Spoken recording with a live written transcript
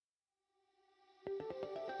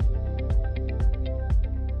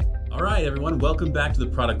right, everyone. Welcome back to the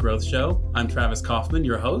Product Growth Show. I'm Travis Kaufman,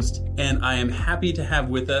 your host, and I am happy to have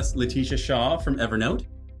with us LeTisha Shaw from Evernote.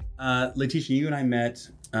 LeTisha, you and I met,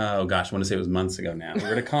 I want to say it was months ago now. We were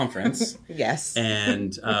at a conference. Yes.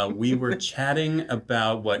 And we were chatting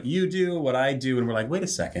about what you do, what I do, and we're like, wait a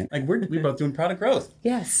second. Like, we're both doing product growth.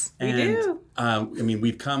 Yes, we do.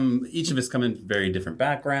 Each of us come in very different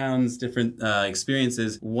backgrounds, different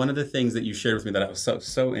experiences. One of the things that you shared with me that was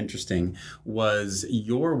so interesting was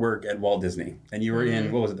your work at Walt Disney. And you were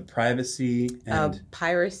in, what was it, the Privacy and...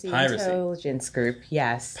 Piracy Intelligence Group,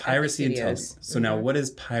 yes. Piracy Intelligence. So now, what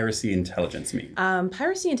does Piracy Intelligence mean?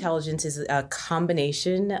 Piracy Intelligence is a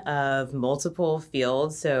combination of multiple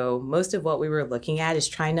fields. So most of what we were looking at is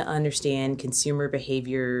trying to understand consumer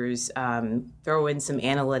behaviors, throw in some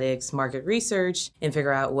analytics, market research, and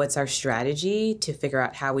figure out what's our strategy to figure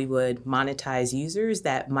out how we would monetize users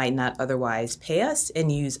that might not otherwise pay us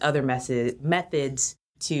and use other methods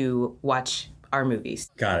to watch our movies.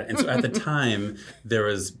 Got it. And so at the time, there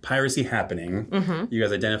was piracy happening. Mm-hmm. You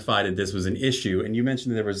guys identified that this was an issue, and you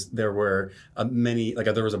mentioned that there were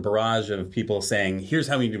there was a barrage of people saying, "Here's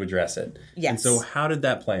how we need to address it." Yes. And so, how did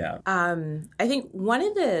that play out? I think one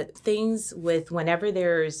of the things with whenever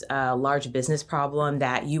there's a large business problem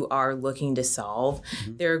that you are looking to solve,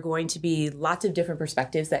 mm-hmm. there are going to be lots of different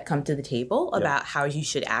perspectives that come to the table about how you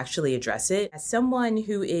should actually address it. As someone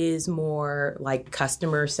who is more like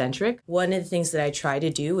customer-centric, one of the things that I try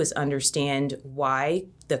to do is understand why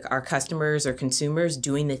our customers or consumers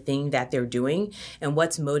doing the thing that they're doing and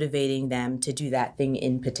what's motivating them to do that thing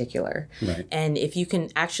in particular. Right. And if you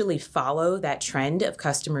can actually follow that trend of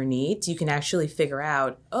customer needs, you can actually figure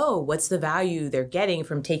out, what's the value they're getting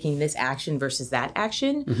from taking this action versus that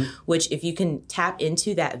action, mm-hmm. which if you can tap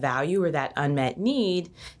into that value or that unmet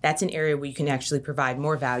need, that's an area where you can actually provide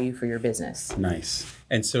more value for your business. Nice.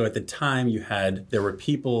 And so at the time there were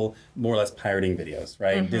people more or less pirating videos,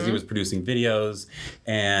 right? Mm-hmm. Disney was producing videos,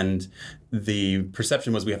 and the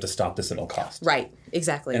perception was we have to stop this at all costs. Right,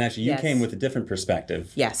 exactly. And actually you came with a different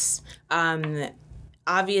perspective. Yes.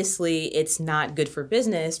 Obviously, it's not good for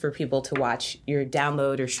business for people to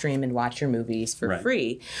download or stream and watch your movies for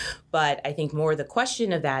free. But I think more the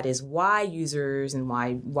question of that is why users and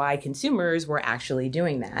why consumers were actually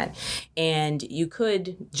doing that. And you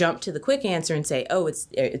could jump to the quick answer and say, it's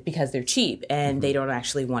because they're cheap and mm-hmm. they don't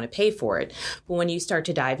actually want to pay for it. But when you start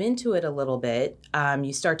to dive into it a little bit,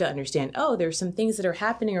 you start to understand, there's some things that are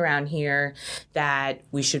happening around here that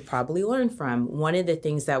we should probably learn from. One of the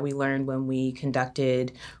things that we learned when we conducted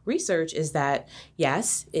research is that,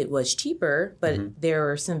 yes, it was cheaper, but mm-hmm. there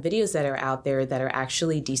are some videos that are out there that are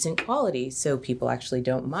actually decent quality, so people actually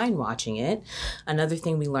don't mind watching it. Another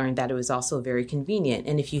thing we learned that it was also very convenient.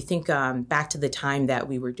 And if you think back to the time that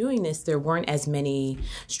we were doing this, there weren't as many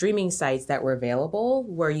streaming sites that were available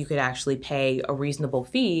where you could actually pay a reasonable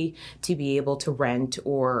fee to be able to rent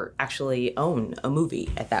or actually own a movie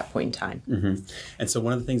at that point in time. Mm-hmm. And so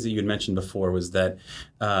one of the things that you had mentioned before was that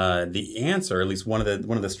the answer, at least one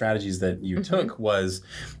of the strategies that you mm-hmm. took, was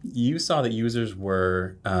you saw that users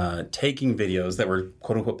were taking videos that were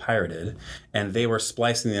quote unquote pirated, and they were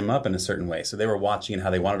splicing them up in a certain way. So they were watching it how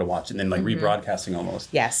they wanted to watch it, and then like mm-hmm. rebroadcasting almost.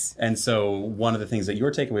 Yes. And so one of the things that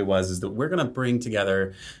your takeaway is that we're going to bring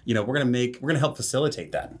together, we're going to help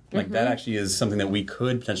facilitate that. Like mm-hmm. that actually is something that we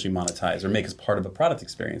could potentially monetize or make as part of a product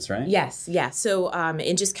experience, right? Yes. Yeah. So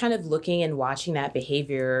in just kind of looking and watching that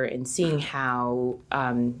behavior and seeing how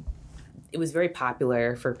it was very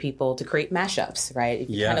popular for people to create mashups, right? If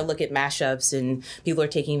you kind of look at mashups and people are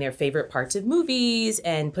taking their favorite parts of movies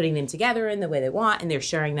and putting them together in the way they want, and they're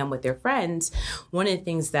sharing them with their friends. One of the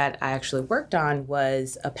things that I actually worked on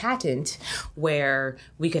was a patent where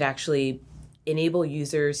we could actually enable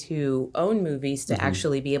users who own movies to mm-hmm.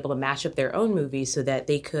 actually be able to mash up their own movies so that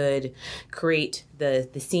they could create the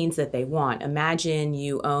scenes that they want. Imagine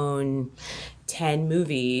you own 10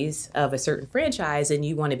 movies of a certain franchise and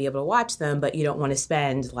you want to be able to watch them, but you don't want to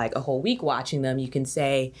spend like a whole week watching them. You can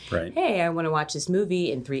say, hey, I want to watch this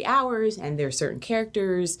movie in 3 hours, and there are certain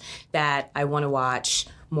characters that I want to watch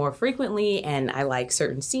more frequently, and I like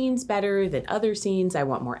certain scenes better than other scenes. I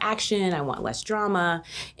want more action. I want less drama.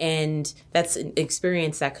 And that's an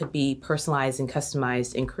experience that could be personalized and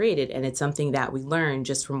customized and created. And it's something that we learned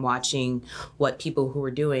just from watching what people who were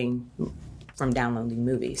doing from downloading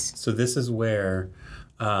movies. So this is where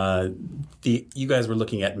you guys were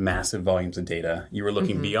looking at massive volumes of data. You were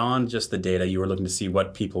looking mm-hmm. beyond just the data. You were looking to see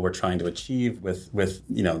what people were trying to achieve with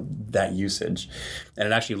that usage, and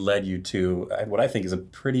it actually led you to what I think is a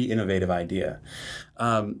pretty innovative idea.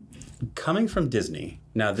 Coming from Disney,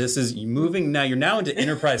 now this is moving. Now you're now into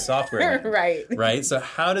enterprise software, right? Right. So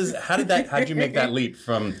how'd you make that leap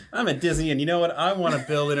from I'm at Disney and you know what I want to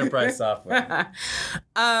build enterprise software?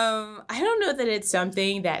 I don't know that it's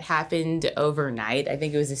something that happened overnight. I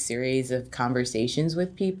think it was a series of conversations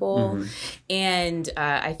with people, and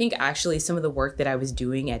I think actually some of the work that I was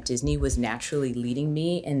doing at Disney was naturally leading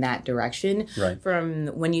me in that direction. Right. From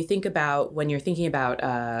when you're thinking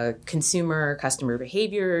about customer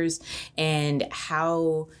behaviors and how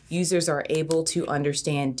users are able to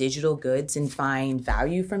understand digital goods and find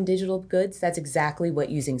value from digital goods. That's exactly what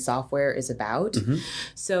using software is about.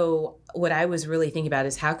 So what I was really thinking about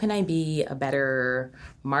is how can I be a better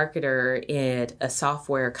marketer at a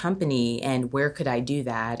software company and where could I do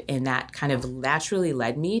that? And that kind of naturally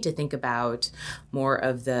led me to think about more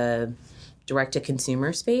of the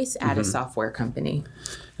direct-to-consumer space at a software company.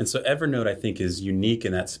 And so Evernote, I think, is unique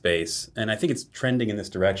in that space. And I think it's trending in this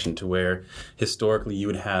direction to where historically you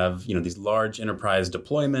would have, these large enterprise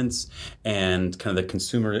deployments and kind of the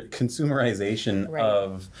consumerization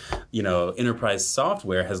of, enterprise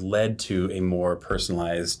software has led to a more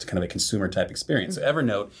personalized kind of a consumer type experience. So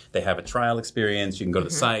Evernote, they have a trial experience. You can go to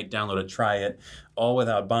the site, download it, try it, all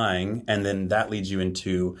without buying. And then that leads you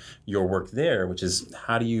into your work there, which is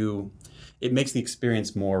it makes the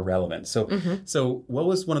experience more relevant. So so what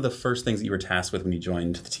was one of the first things that you were tasked with when you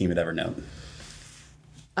joined the team at Evernote?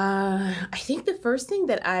 I think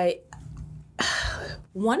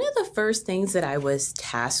one of the first things that I was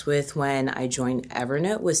tasked with when I joined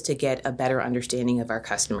Evernote was to get a better understanding of our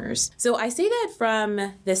customers. So I say that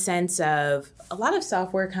from the sense of a lot of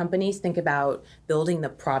software companies think about building the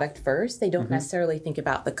product first. They don't necessarily think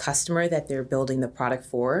about the customer that they're building the product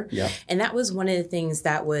for. Yeah. And that was one of the things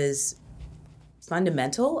that was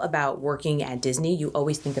fundamental about working at Disney. You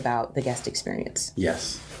always think about the guest experience.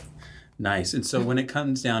 Yes. Nice. And so when it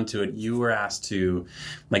comes down to it, you were asked to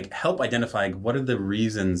help identify what are the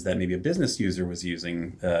reasons that maybe a business user was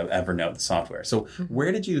using Evernote, the software. So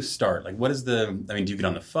where did you start? Do you get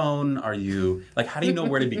on the phone? Are you how do you know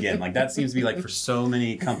where to begin? That seems to be for so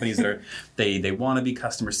many companies that they want to be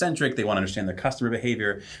customer centric. They want to understand their customer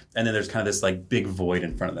behavior. And then there's kind of this big void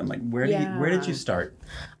in front of them. Where did you start?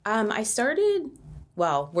 I started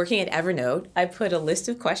working at Evernote. I put a list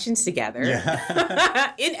of questions together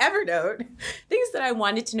in Evernote, things that I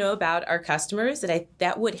wanted to know about our customers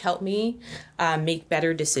that would help me make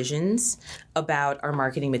better decisions about our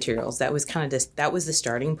marketing materials. That was that was the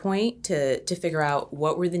starting point to figure out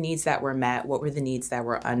what were the needs that were met, what were the needs that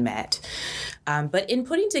were unmet. But in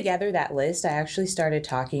putting together that list, I actually started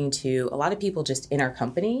talking to a lot of people just in our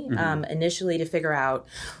company initially to figure out,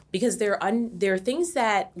 because there are things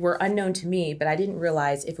that were unknown to me, but I didn't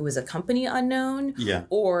realize if it was a company unknown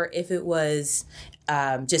or if it was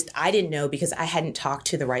I didn't know because I hadn't talked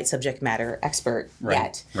to the right subject matter expert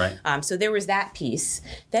yet. Right. So there was that piece.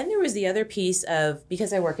 Then there was the other piece of,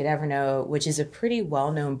 because I work at Evernote, which is a pretty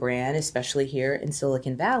well-known brand, especially here in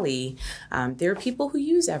Silicon Valley, there are people who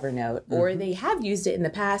use Evernote or they have used it in the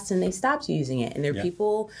past and they stopped using it. And there are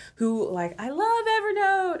people who I love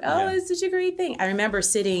Evernote. Oh, it's such a great thing. I remember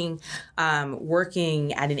sitting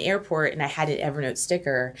working at an airport and I had an Evernote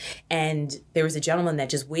sticker and there was a gentleman that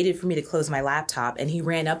just waited for me to close my laptop. And he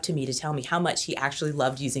ran up to me to tell me how much he actually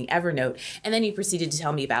loved using Evernote. And then he proceeded to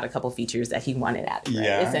tell me about a couple features that he wanted out of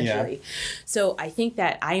it, essentially. Yeah. So I think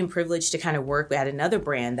that I am privileged to kind of work at another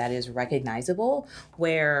brand that is recognizable,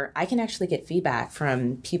 where I can actually get feedback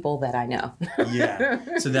from people that I know.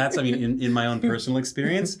 So that's, in my own personal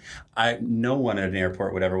experience, no one at an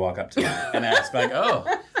airport would ever walk up to me and ask,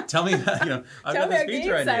 tell me, I've got this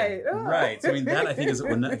feature idea. Oh. Right. So, that I think is,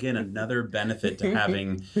 again, another benefit to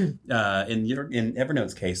having, in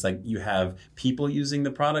Evernote's case, you have people using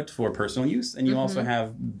the product for personal use and you also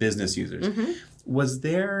have business users. Was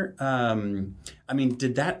there,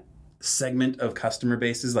 did that segment of customer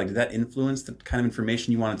bases, did that influence the kind of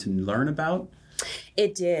information you wanted to learn about?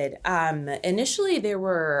 It did. Initially, there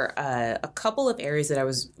were a couple of areas that I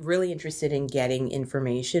was really interested in getting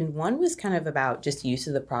information. One was kind of about just use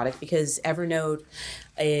of the product, because Evernote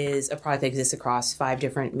is a product that exists across 5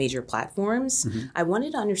 different major platforms. I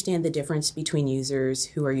wanted to understand the difference between users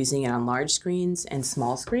who are using it on large screens and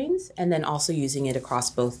small screens, and then also using it across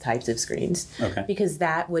both types of screens, because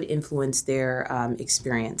that would influence their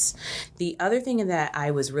experience. The other thing that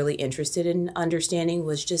I was really interested in understanding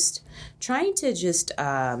was just trying to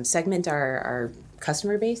segment our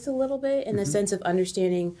customer base a little bit in the sense of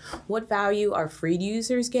understanding what value are free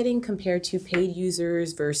users getting compared to paid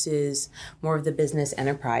users versus more of the business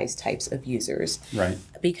enterprise types of users. Right.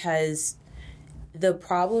 Because the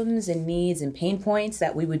problems and needs and pain points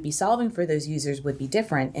that we would be solving for those users would be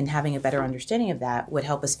different, and having a better understanding of that would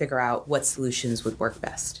help us figure out what solutions would work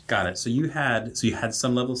best. Got it. So you had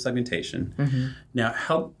some level of segmentation. Now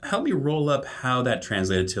help me roll up how that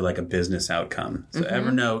translated to like a business outcome. So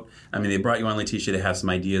Evernote, I mean, they brought you on, LeTisha, to have some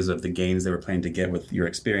ideas of the gains they were planning to get with your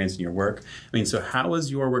experience and your work. I mean, so how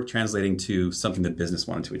was your work translating to something that business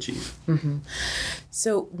wanted to achieve?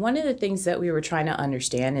 So one of the things that we were trying to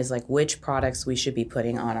understand is like which products we should be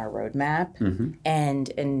putting on our roadmap.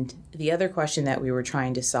 And the other question that we were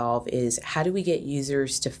trying to solve is how do we get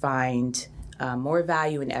users to find more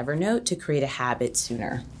value in Evernote to create a habit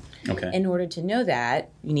sooner? Okay. In order to know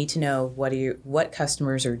that, you need to know what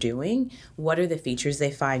customers are doing, what are the features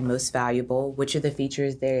they find most valuable, which are the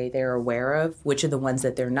features they're aware of, which are the ones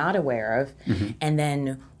that they're not aware of, and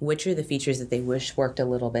then which are the features that they wish worked a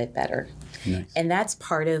little bit better. Nice. And that's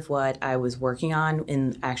part of what I was working on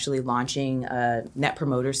in actually launching a Net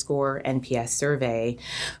Promoter Score NPS survey.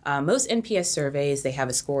 Most NPS surveys, they have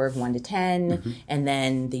a score of 1 to 10, and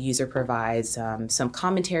then the user provides some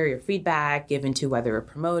commentary or feedback given to whether a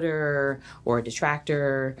promoter or a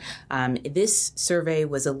detractor. This survey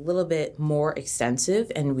was a little bit more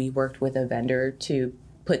extensive, and we worked with a vendor to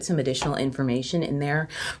put some additional information in there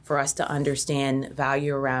for us to understand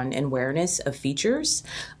value around awareness of features,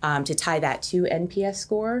 to tie that to NPS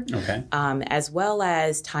score, as well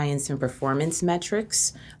as tie in some performance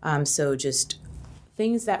metrics. So just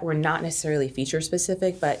things that were not necessarily feature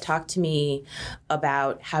specific, but talk to me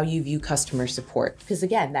about how you view customer support. Because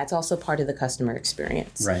again, that's also part of the customer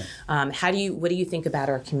experience. Right. What do you think about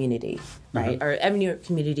our community? Right. Our Evernote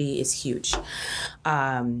community is huge.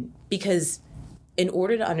 Because in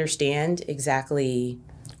order to understand exactly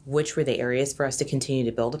which were the areas for us to continue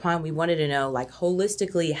to build upon, we wanted to know, like,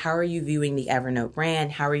 holistically, how are you viewing the Evernote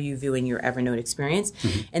brand? How are you viewing your Evernote experience?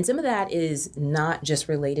 And some of that is not just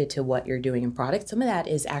related to what you're doing in product. Some of that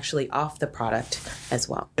is actually off the product as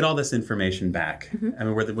well. Get all this information back. I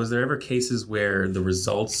mean, was there ever cases where the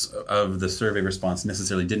results of the survey response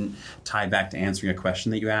necessarily didn't tie back to answering a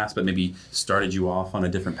question that you asked, but maybe started you off on a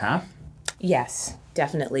different path? Yes,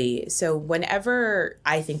 definitely. So whenever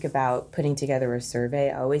I think about putting together a survey,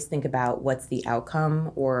 I always think about what's the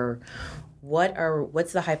outcome, or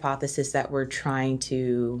what's the hypothesis that we're trying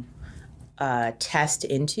to test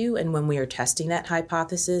into. And when we are testing that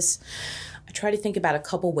hypothesis, I try to think about a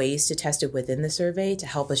couple ways to test it within the survey to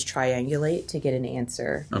help us triangulate to get an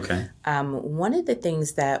answer. Okay. One of the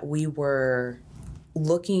things that we were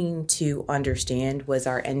looking to understand was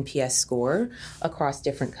our NPS score across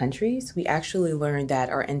different countries. We actually learned that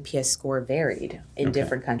our NPS score varied in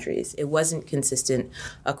different countries. It wasn't consistent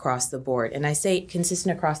across the board. And I say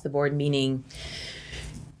consistent across the board, meaning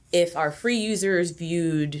if our free users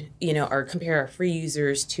viewed, or compare our free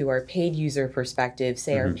users to our paid user perspective,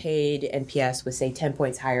 say our paid NPS was, say, 10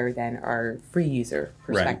 points higher than our free user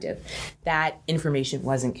perspective. That information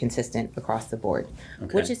wasn't consistent across the board,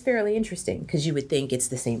 which is fairly interesting because you would think it's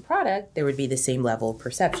the same product, there would be the same level of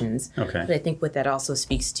perceptions. But I think what that also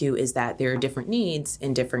speaks to is that there are different needs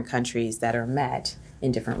in different countries that are met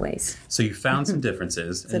in different ways. So you found some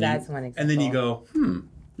differences. So that's one example. And then you go,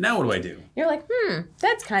 now what do I do? You're like,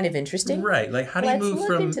 that's kind of interesting. Right. Like, how do you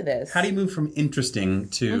move from interesting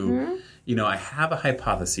to, I have a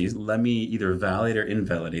hypothesis. Let me either validate or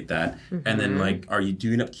invalidate that. And then, like, are you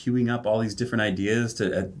queuing up all these different ideas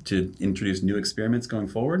to introduce new experiments going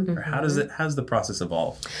forward? Or how does the process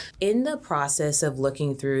evolve? In the process of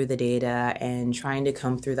looking through the data and trying to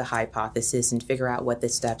come through the hypothesis and figure out what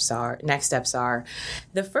the next steps are,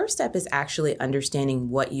 the first step is actually understanding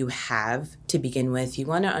what you have to begin with. You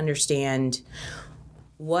want to understand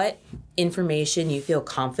what information you feel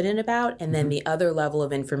confident about, and then the other level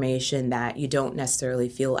of information that you don't necessarily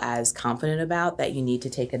feel as confident about, that you need to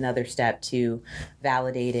take another step to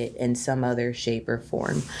validate it in some other shape or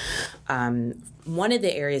form. One of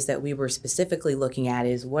the areas that we were specifically looking at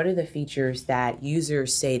is what are the features that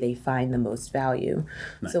users say they find the most value.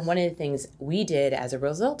 Nice. So one of the things we did as a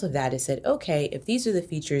result of that is said, okay, if these are the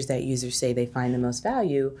features that users say they find the most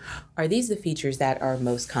value, are these the features that are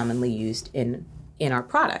most commonly used in our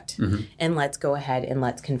product? And let's go ahead and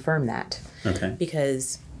let's confirm that.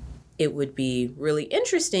 Because it would be really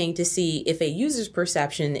interesting to see if a user's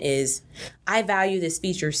perception is, I value this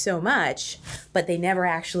feature so much, but they never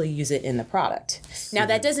actually use it in the product. Now,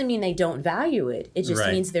 that doesn't mean they don't value it. It just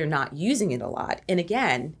means they're not using it a lot. And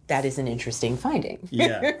again, that is an interesting finding.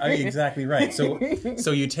 Yeah, I mean, exactly right. So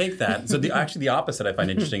you take that. So actually the opposite I find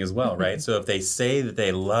interesting as well, right? So if they say that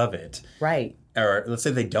they love it, or let's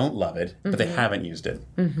say they don't love it, but they haven't used it.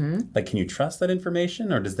 Like, can you trust that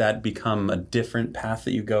information, or does that become a different path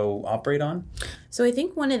that you go operate on? So I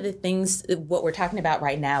think one of the things, what we're talking about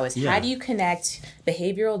right now is how do you connect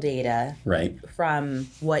behavioral data from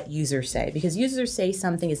what users say? Because users say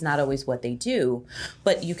something is not always what they do,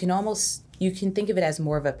 but you can think of it as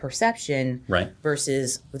more of a perception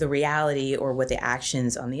versus the reality, or what the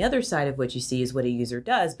actions on the other side of what you see is what a user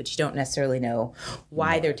does, but you don't necessarily know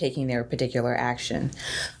why they're taking their particular action.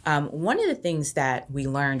 One of the things that we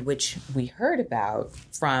learned, which we heard about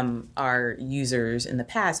from our users in the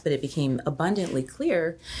past, but it became abundantly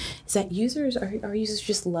clear, is that our users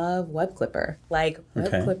just love Web Clipper. Like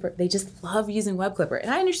Web Clipper, they just love using Web Clipper. And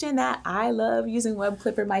I understand that. I love using Web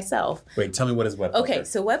Clipper myself. Wait, tell me, what is Web Clipper? Okay,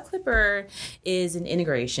 so Web Clipper is an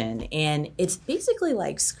integration, and it's basically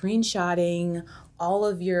like screenshotting all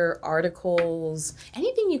of your articles,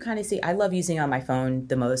 anything you kind of see. I love using on my phone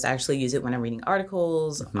the most. I actually use it when I'm reading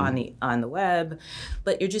articles on the web,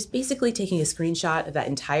 but you're just basically taking a screenshot of that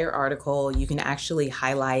entire article. You can actually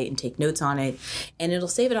highlight and take notes on it, and it'll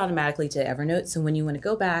save it automatically to Evernote. So when you want to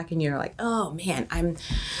go back and you're like, oh man, I'm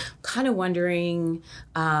kind of wondering,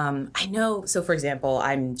 I know. So for example,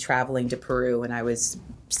 I'm traveling to Peru, and I was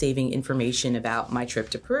saving information about my trip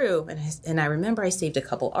to Peru. And I remember I saved a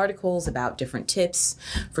couple articles about different tips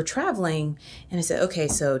for traveling. And I said, okay,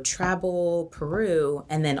 so travel Peru.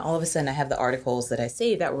 And then all of a sudden I have the articles that I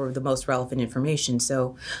saved that were the most relevant information.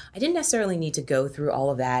 So I didn't necessarily need to go through all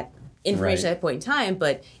of that information at that point in time,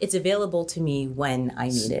 but it's available to me when I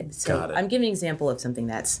need it. So I'm giving an example of something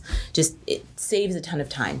that's just, it saves a ton of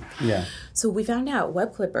time. Yeah. So we found out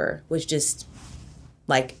Web Clipper was just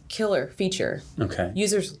like killer feature. Okay.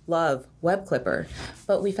 Users love Web Clipper,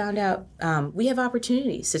 but we found out we have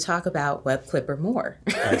opportunities to talk about Web Clipper more.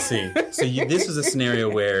 I see. So this is a scenario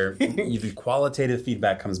where the qualitative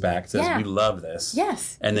feedback comes back, says we love this.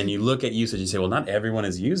 Yes. And then you look at usage and say, well, not everyone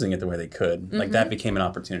is using it the way they could. Like that became an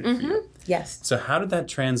opportunity for you. Yes. So how did that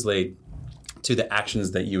translate to the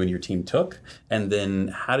actions that you and your team took? And then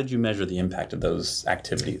how did you measure the impact of those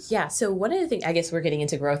activities? Yeah, so one of the things, I guess we're getting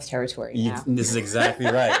into growth territory now. This is exactly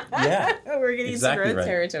right. Yeah. We're getting into growth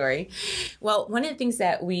territory. Well, one of the things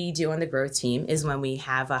that we do on the growth team is when we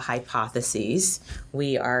have a hypothesis,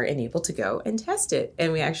 we are enabled to go and test it.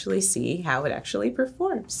 And we actually see how it actually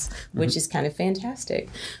performs, which is kind of fantastic.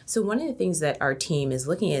 So one of the things that our team is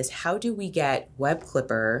looking at is how do we get Web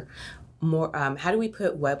Clipper more, how do we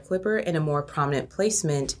put Web Clipper in a more prominent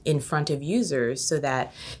placement in front of users so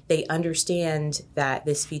that they understand that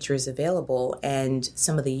this feature is available and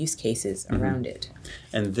some of the use cases around it?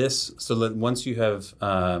 And this, so that once you have,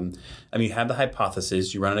 you have the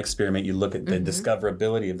hypothesis, you run an experiment, you look at the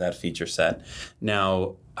discoverability of that feature set.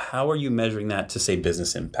 Now, how are you measuring that to say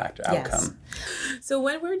business impact or outcome? Yes. So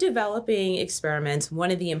when we're developing experiments, one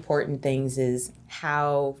of the important things is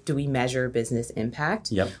how do we measure business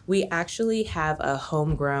impact? Yep. We actually have a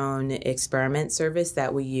homegrown experiment service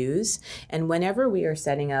that we use. And whenever we are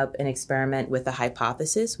setting up an experiment with a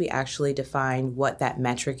hypothesis, we actually define what that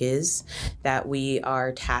metric is that we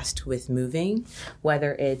are tasked with moving,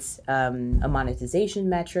 whether it's a monetization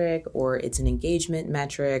metric or it's an engagement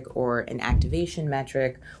metric or an activation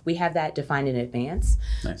metric. We have that defined in advance.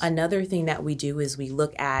 Nice. Another thing that we do is we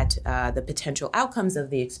look at the potential outcomes of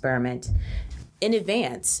the experiment in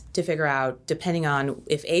advance to figure out, depending on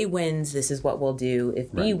if A wins, this is what we'll do.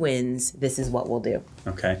 If B wins, this is what we'll do.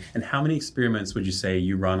 Okay. And how many experiments would you say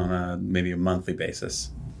you run on maybe a monthly basis?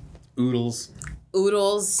 Oodles?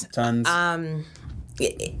 Tons. I'd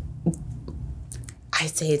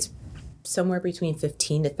say it's somewhere between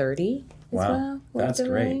 15 to 30. Wow, that's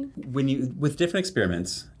great. With different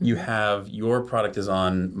experiments, you have your product is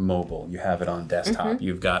on mobile, you have it on desktop,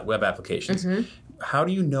 you've got web applications. How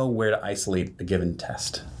do you know where to isolate a given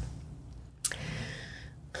test?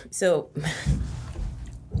 So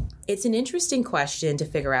it's an interesting question to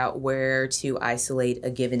figure out where to isolate a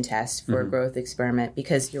given test for a growth experiment,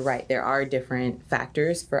 because you're right, there are different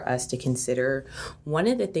factors for us to consider. One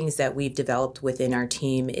of the things that we've developed within our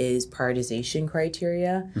team is prioritization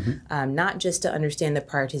criteria, not just to understand the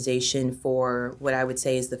prioritization for what I would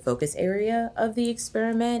say is the focus area of the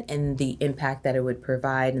experiment and the impact that it would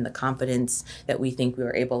provide and the confidence that we think we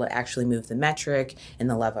were able to actually move the metric and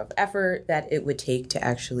the level of effort that it would take to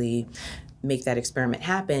actually make that experiment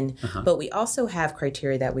happen. But we also have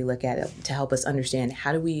criteria that we look at to help us understand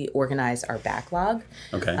how do we organize our backlog,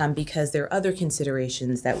 because there are other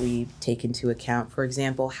considerations that we take into account. For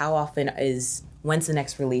example, how often when's the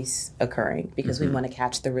next release occurring? Because we want to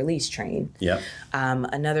catch the release train. Yeah.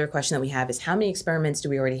 Another question that we have is how many experiments do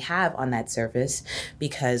we already have on that surface?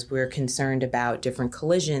 Because we're concerned about different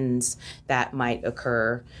collisions that might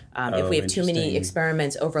occur if we have too many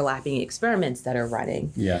experiments, overlapping experiments that are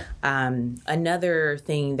running. Yeah. Another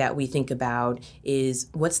thing that we think about is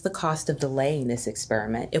what's the cost of delaying this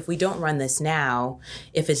experiment? If we don't run this now,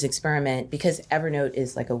 if it's experiment, because Evernote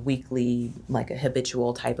is like a weekly, like a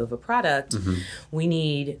habitual type of a product, we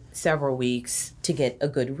need several weeks to get a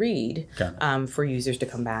good read for users to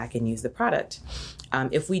come back and use the product.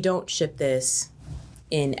 If we don't ship this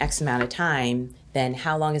in X amount of time, then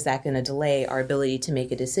how long is that going to delay our ability to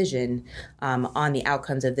make a decision on the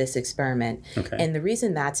outcomes of this experiment? Okay. And the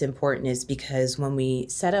reason that's important is because when we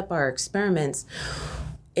set up our experiments,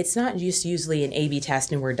 it's not just usually an A/B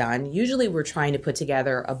test and we're done. Usually we're trying to put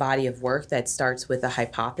together a body of work that starts with a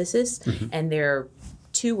hypothesis, and there are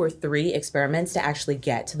 2 or 3 experiments to actually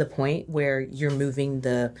get to the point where you're moving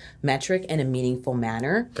the metric in a meaningful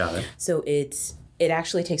manner. Got it. So it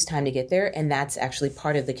actually takes time to get there, and that's actually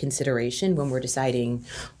part of the consideration when we're deciding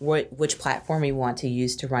which platform we want to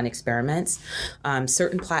use to run experiments.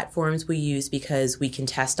 Certain platforms we use because we can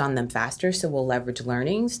test on them faster, so we'll leverage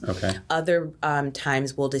learnings. Okay. Other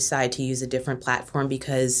times we'll decide to use a different platform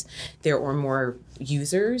because there are more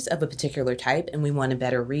users of a particular type, and we want a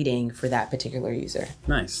better reading for that particular user.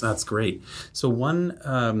 Nice. That's great. So one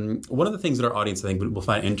of the things that our audience, I think, will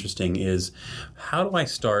find interesting is how do I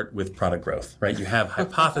start with product growth, right? You have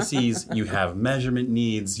hypotheses, you have measurement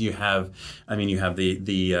needs, you have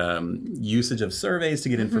the usage of surveys to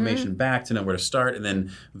get information back to know where to start, and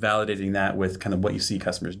then validating that with kind of what you see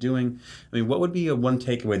customers doing. I mean, what would be one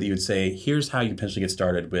takeaway that you would say, here's how you potentially get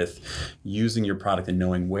started with using your product and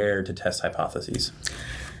knowing where to test hypotheses?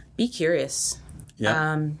 Be curious.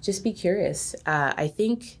 Yeah. Just be curious. I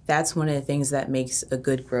think that's one of the things that makes a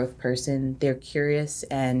good growth person. They're curious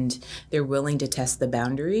and they're willing to test the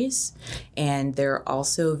boundaries. And they're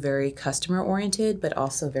also very customer oriented, but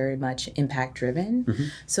also very much impact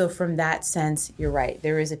driven. So from that sense, you're right.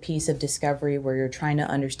 There is a piece of discovery where you're trying to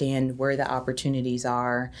understand where the opportunities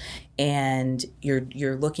are. And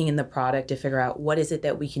you're looking in the product to figure out what is it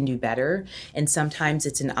that we can do better. And sometimes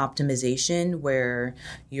it's an optimization where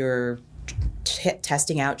you're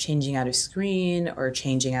testing out, changing out a screen or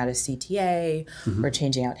changing out a CTA or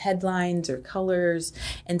changing out headlines or colors.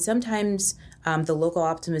 And sometimes the local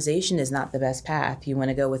optimization is not the best path. You want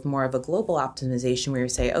to go with more of a global optimization where you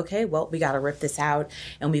say, okay, well, we got to rip this out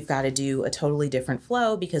and we've got to do a totally different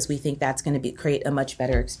flow because we think that's going to create a much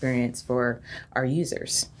better experience for our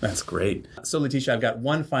users. That's great. So LeTisha, I've got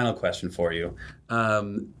one final question for you.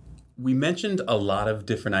 We mentioned a lot of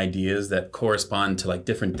different ideas that correspond to like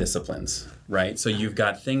different disciplines, right? So you've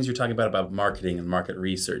got things you're talking about marketing and market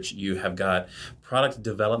research. You have got product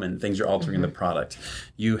development, things you're altering in the product.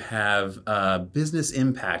 You have business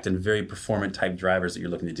impact and very performant type drivers that you're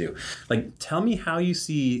looking to do. Like, tell me how you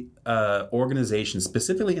see organizations,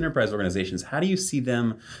 specifically enterprise organizations, how do you see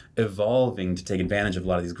them evolving to take advantage of a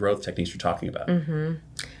lot of these growth techniques you're talking about?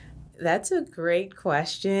 That's a great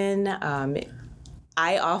question.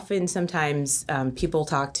 I often, sometimes people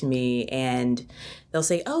talk to me and they'll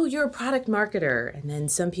say, oh, you're a product marketer. And then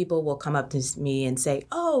some people will come up to me and say,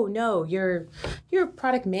 oh, no, you're a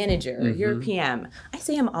product manager, you're a PM. I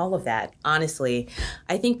say I'm all of that, honestly.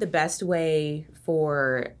 I think the best way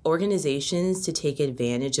for organizations to take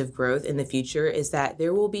advantage of growth in the future is that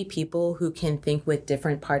there will be people who can think with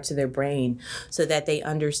different parts of their brain so that they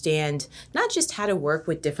understand not just how to work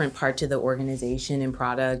with different parts of the organization and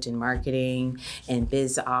product and marketing and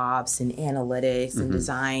biz ops and analytics and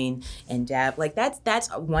design and dev. Like that's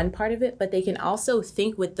one part of it, but they can also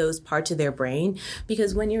think with those parts of their brain,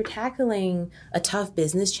 because when you're tackling a tough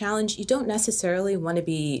business challenge, you don't necessarily want to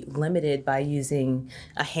be limited by using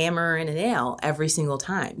a hammer and a nail every single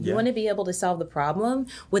time. You want to be able to solve the problem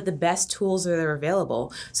with the best tools that are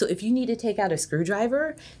available. So if you need to take out a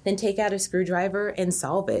screwdriver, then take out a screwdriver and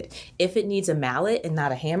solve it. If it needs a mallet and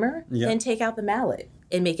not a hammer, then take out the mallet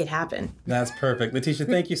and make it happen. That's perfect. LeTisha,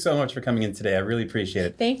 thank you so much for coming in today. I really appreciate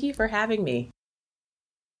it. Thank you for having me.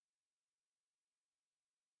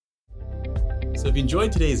 So if you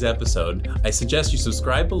enjoyed today's episode, I suggest you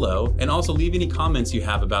subscribe below and also leave any comments you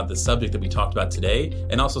have about the subject that we talked about today,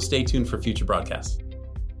 and also stay tuned for future broadcasts.